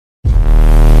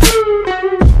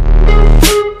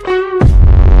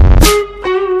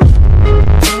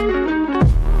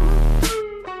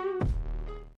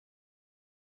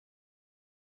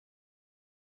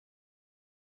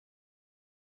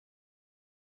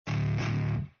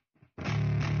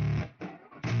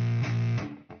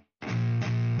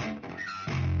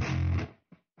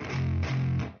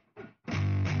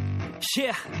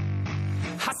Yeah.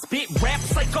 I spit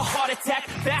raps like a heart attack,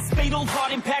 fast fatal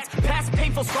heart impact, past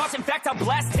painful scars. In fact, I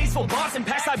blast tasteful bars and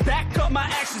packs. I back up my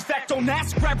actions, fact don't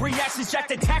ask, grab reactions, jacked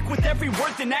attack with every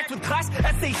word, then act with class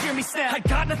as they hear me snap. I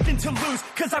got nothing to lose,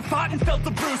 cause I fought and felt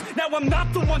the bruise. Now I'm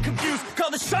not the one confused,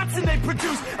 call the shots and they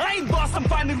produce. I ain't lost, I'm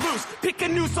finally loose, pick a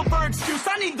new silver excuse.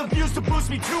 I need the views to boost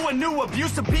me to a new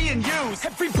abuse of being used.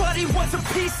 Everybody wants a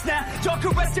piece now, y'all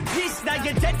can rest in peace now.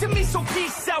 You're dead to me, so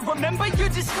peace out. Remember, you're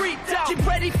just freaked out. Get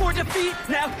ready for defeat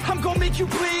now, I'm gonna make you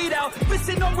bleed out.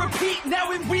 Listen on repeat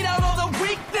now and weed out all the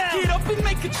weak now. Get up and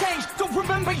make a change, don't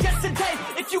remember yesterday.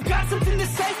 If you got something to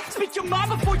say, speak your mind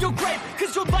before your grave,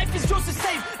 cause your life is yours to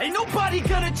save. Ain't nobody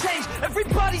gonna change,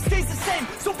 everybody stays the same.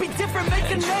 So be different, make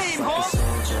a name, huh?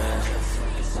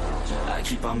 I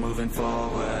keep on moving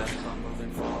forward,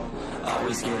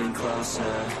 always getting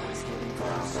closer,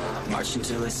 marching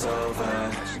till it's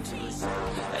over.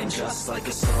 And just like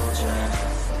a soldier,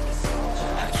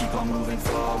 I keep on moving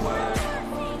forward,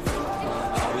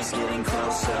 always getting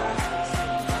closer,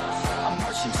 I'm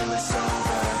marching till it's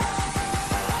over.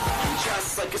 And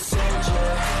just like a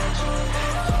soldier,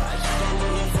 I keep on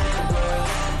moving forward,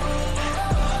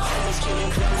 always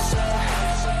getting closer,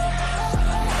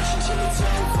 marching till it's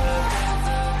over.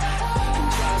 And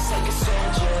just like a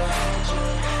soldier,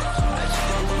 I keep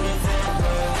on moving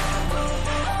forward,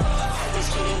 always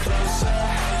getting closer,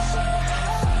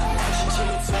 marching till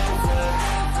it's over.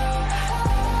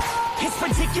 It's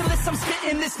ridiculous, I'm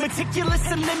spitting this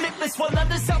meticulous and limitless, while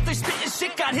others out there spitting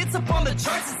shit got hits up on the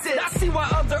charts. It's it. I see why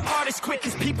other artists quit,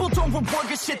 cause people don't reward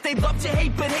good shit. They love to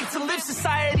hate but hate to live.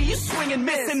 Society, you swing and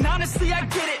miss, and honestly I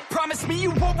get it. Promise me you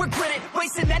won't regret it.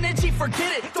 Wasting energy,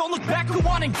 forget it. Don't look back, go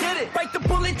on and get it. Bite the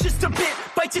bullet just a bit,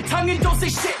 bite your tongue and don't say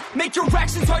shit. Make your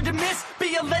actions hard to miss,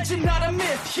 be a legend not a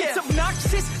myth. Yeah. It's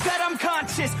obnoxious that I'm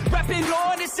conscious, rapping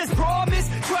honest as promise.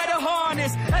 Try to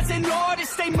harness, as an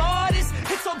artist stay modest.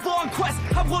 It's a long quest,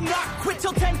 I will not quit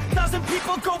till 10,000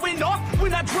 people going off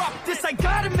when I drop this. I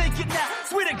gotta make it now,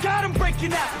 swear to God I'm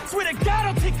breaking out. Swear to God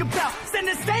I'll take a bow, stand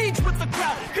the stage with the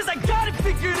crowd, cause I got it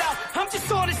figured out. I'm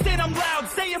just honest and I'm loud,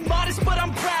 saying modest but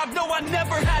I'm proud. No, I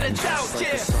never had a doubt, like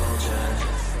yeah. A soldier,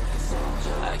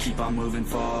 I keep on moving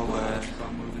forward,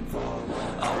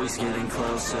 always getting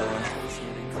closer,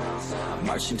 I'm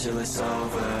marching till it's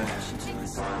over.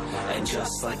 And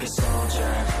just like a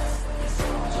soldier,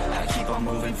 I keep on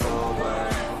moving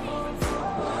forward,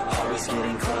 always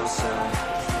getting closer,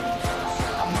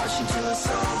 I'm marching till it's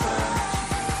over.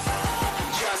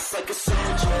 Just like a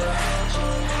soldier,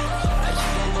 I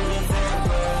keep on moving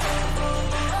forward,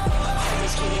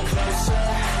 always getting closer,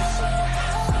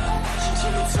 marching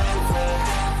till it's over.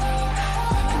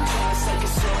 Just like a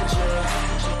soldier,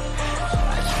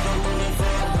 I keep on moving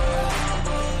forward,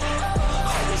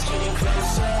 always getting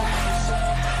closer,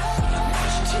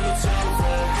 marching till it's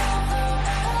over.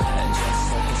 And just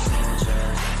like a soldier,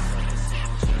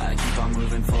 I keep on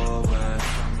moving forward,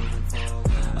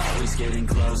 always getting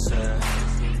closer,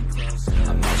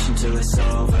 I'm marching till it's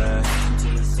over.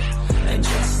 And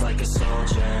just like a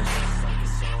soldier,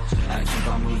 I keep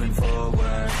on moving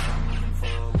forward,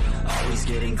 always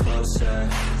getting closer,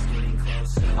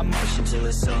 I'm marching till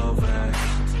it's over.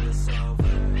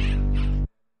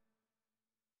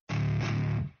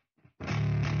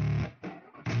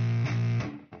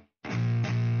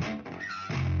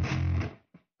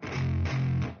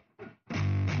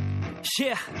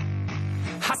 Yeah.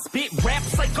 I spit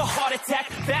raps like a heart attack,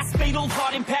 fast fatal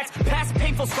heart impact, past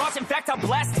painful scars. In fact, I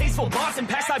blast tasteful bars and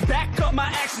packs. I back up my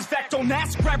actions, fact don't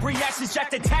ask, grab reactions,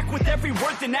 jacked attack with every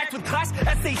word, then act with class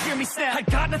as they hear me snap. I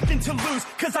got nothing to lose,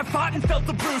 cause I fought and felt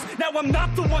the bruise. Now I'm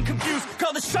not the one confused,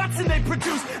 call the shots and they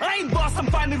produce. I ain't lost, I'm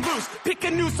finally loose, pick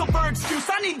a new silver excuse.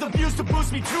 I need the views to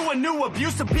boost me to a new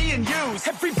abuse of being used.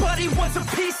 Everybody wants a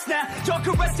piece now, y'all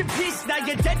can rest in peace now.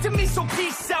 You're dead to me, so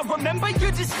peace out. Remember,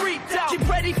 you're just freaked out. Get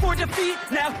ready for defeat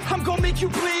now, I'm gonna make you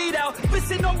bleed out.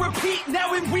 Listen on repeat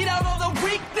now and weed out all the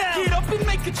weak now. Get up and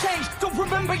make a change, don't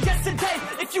remember yesterday.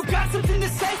 If you got something to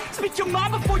say, speak your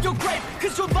mind before your grave,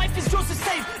 cause your life is yours to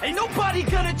save. Ain't nobody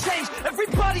gonna change,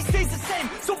 everybody stays the same.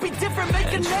 So be different,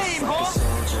 make a name, like huh? A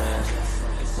soldier,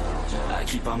 I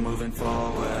keep on moving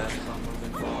forward,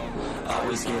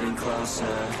 always getting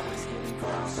closer,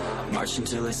 I'm marching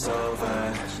till it's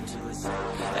over.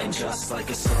 And just like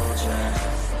a soldier,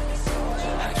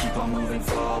 I keep on moving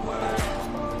forward,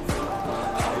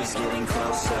 always getting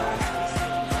closer,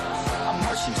 I'm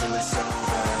marching till it's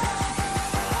over.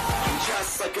 And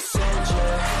just like a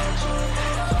soldier,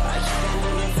 I keep on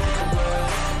moving forward,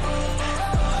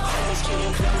 always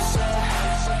getting closer,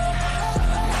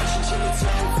 marching till it's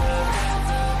over.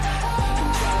 And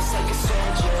just like a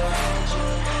soldier,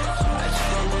 I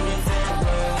keep on moving forward.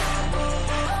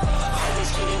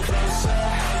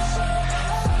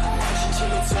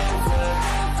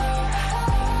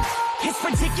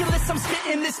 ridiculous, I'm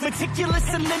spitting this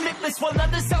meticulous and limitless, while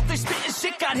others out there spitting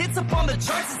shit got hits up on the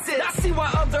charts. It's it. I see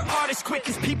why other artists quit,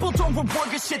 cause people don't reward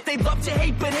good shit. They love to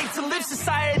hate but hate to live.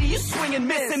 Society, you swing and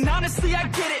miss, and honestly I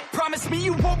get it. Promise me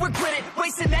you won't regret it.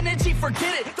 Wasting energy,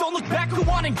 forget it. Don't look back, go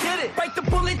on and get it. Bite the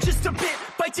bullet just a bit,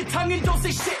 bite your tongue and don't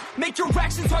say shit. Make your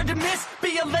actions hard to miss,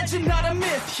 be a legend not a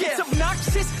myth. Yeah. It's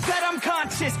obnoxious that I'm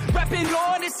conscious, rapping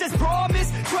honest as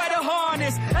promise. Try to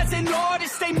harness, as an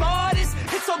artist stay modest.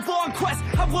 It's a long quest,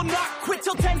 I will not quit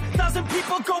till 10,000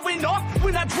 people going off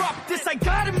when I drop this. I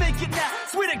gotta make it now,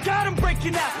 swear to God I'm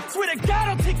breaking out. Swear to God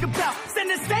I'll take a bow, stand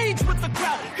the stage with the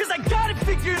crowd, cause I got it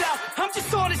figured out. I'm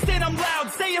just honest and I'm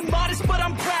loud, saying modest but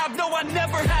I'm proud. No, I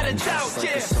never had a doubt. Just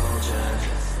like a soldier,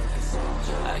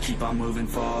 I keep on moving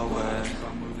forward,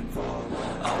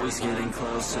 always getting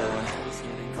closer.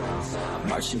 I'm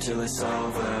marching till it's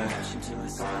over,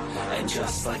 and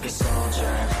just like a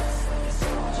soldier,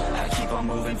 I keep on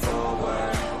moving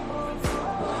forward,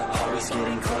 always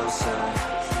getting closer.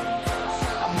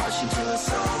 I'm marching till it's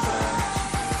over,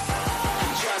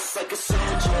 and just like a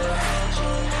soldier,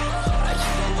 I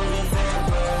keep on moving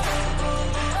forward,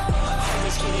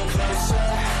 always getting closer.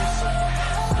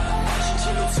 I'm marching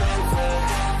till it's over,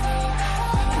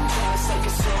 and just like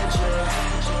a soldier,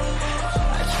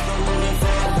 I keep on moving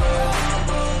forward,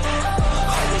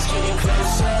 always getting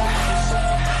closer.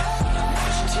 I'm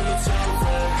marching till it's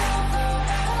over,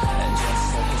 and just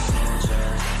like a soldier,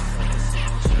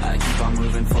 I keep on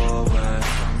moving forward,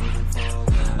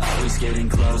 always getting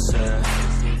closer.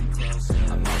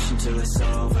 I'm marching till it's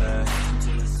over,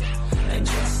 and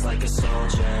just like a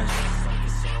soldier,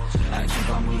 I keep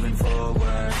on moving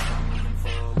forward,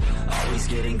 always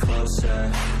getting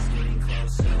closer.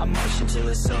 I'm marching till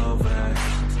it's over.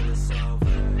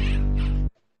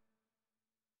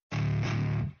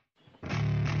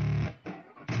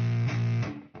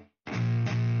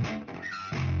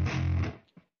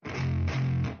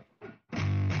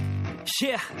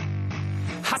 Yeah,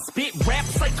 I spit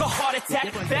raps like a heart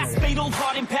attack, fast fatal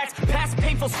heart impacts, past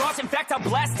painful scars. In fact, I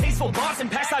blast tasteful bars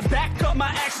and packs. I back up my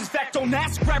actions, fact don't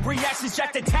ask, grab reactions,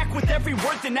 jacked attack with every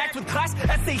word, then act with class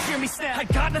as they hear me snap. I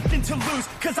got nothing to lose,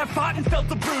 cause I fought and felt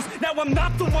the bruise. Now I'm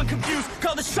not the one confused,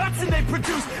 call the shots and they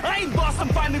produce. I ain't lost, I'm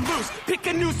finally loose, pick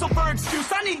a new silver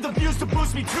excuse. I need the views to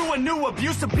boost me to a new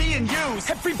abuse of being used.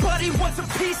 Everybody wants a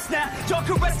piece now, y'all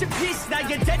can rest in peace now.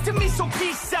 You're dead to me, so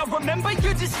peace out. Remember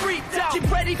you're discreet out, get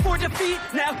ready for defeat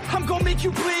now. I'm gonna make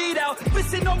you bleed out,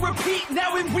 listen on repeat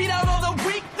now and weed out all the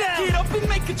weak now. Get up and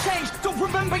make a change, don't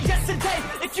remember yesterday.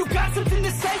 If you got something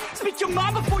to say, speak your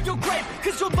mind before your grave,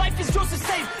 cause your life is yours to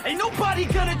save. Ain't nobody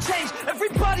gonna change,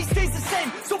 everybody stays the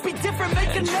same. So be different,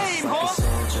 make a name, like huh? A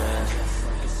soldier,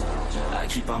 I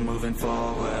keep on moving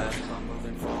forward,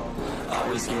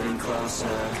 always getting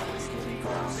closer.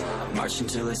 I'm marching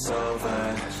till it's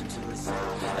over,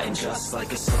 and just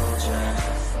like a soldier,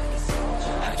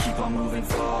 I keep on moving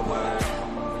forward,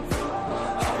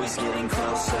 always getting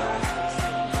closer.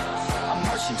 I'm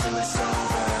marching till it's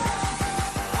over,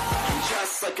 and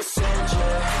just like a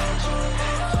soldier,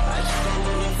 I keep on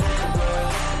moving forward,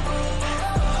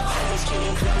 always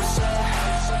getting closer.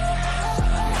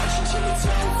 I'm marching till it's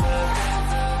over,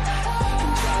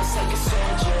 and just like a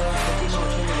soldier,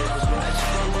 I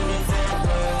keep on moving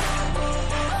forward,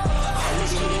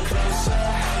 always getting closer.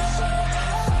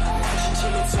 I'm marching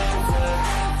till it's over.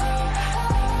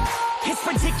 It's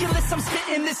ridiculous, I'm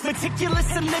spitting this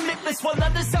meticulous and limitless, while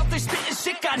others out there spitting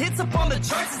shit got hits up on the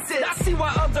charts. It's it. I see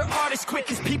why other artists quit,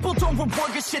 cause people don't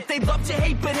reward good shit. They love to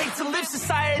hate but hate to live.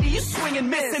 Society, you swing and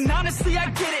miss, and honestly I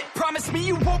get it. Promise me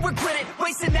you won't regret it.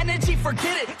 Wasting energy,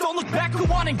 forget it. Don't look back, go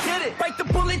on and get it. Bite the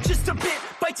bullet just a bit,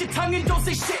 bite your tongue and don't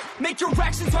say shit. Make your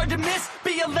actions hard to miss,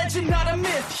 be a legend not a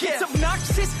myth. Yeah. It's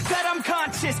obnoxious that I'm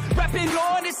conscious, rapping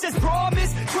honest as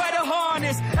promise. Try to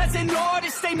harness, as an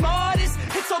artist stay modest.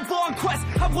 It's a long quest,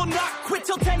 I will not quit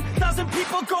till 10,000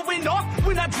 people going off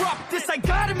when I drop this. I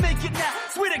gotta make it now,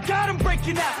 swear to God I'm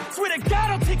breaking out. Swear to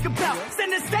God I'll take a bow,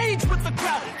 stand the stage with the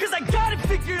crowd, cause I got it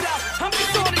figured out. I'm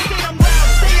just on it.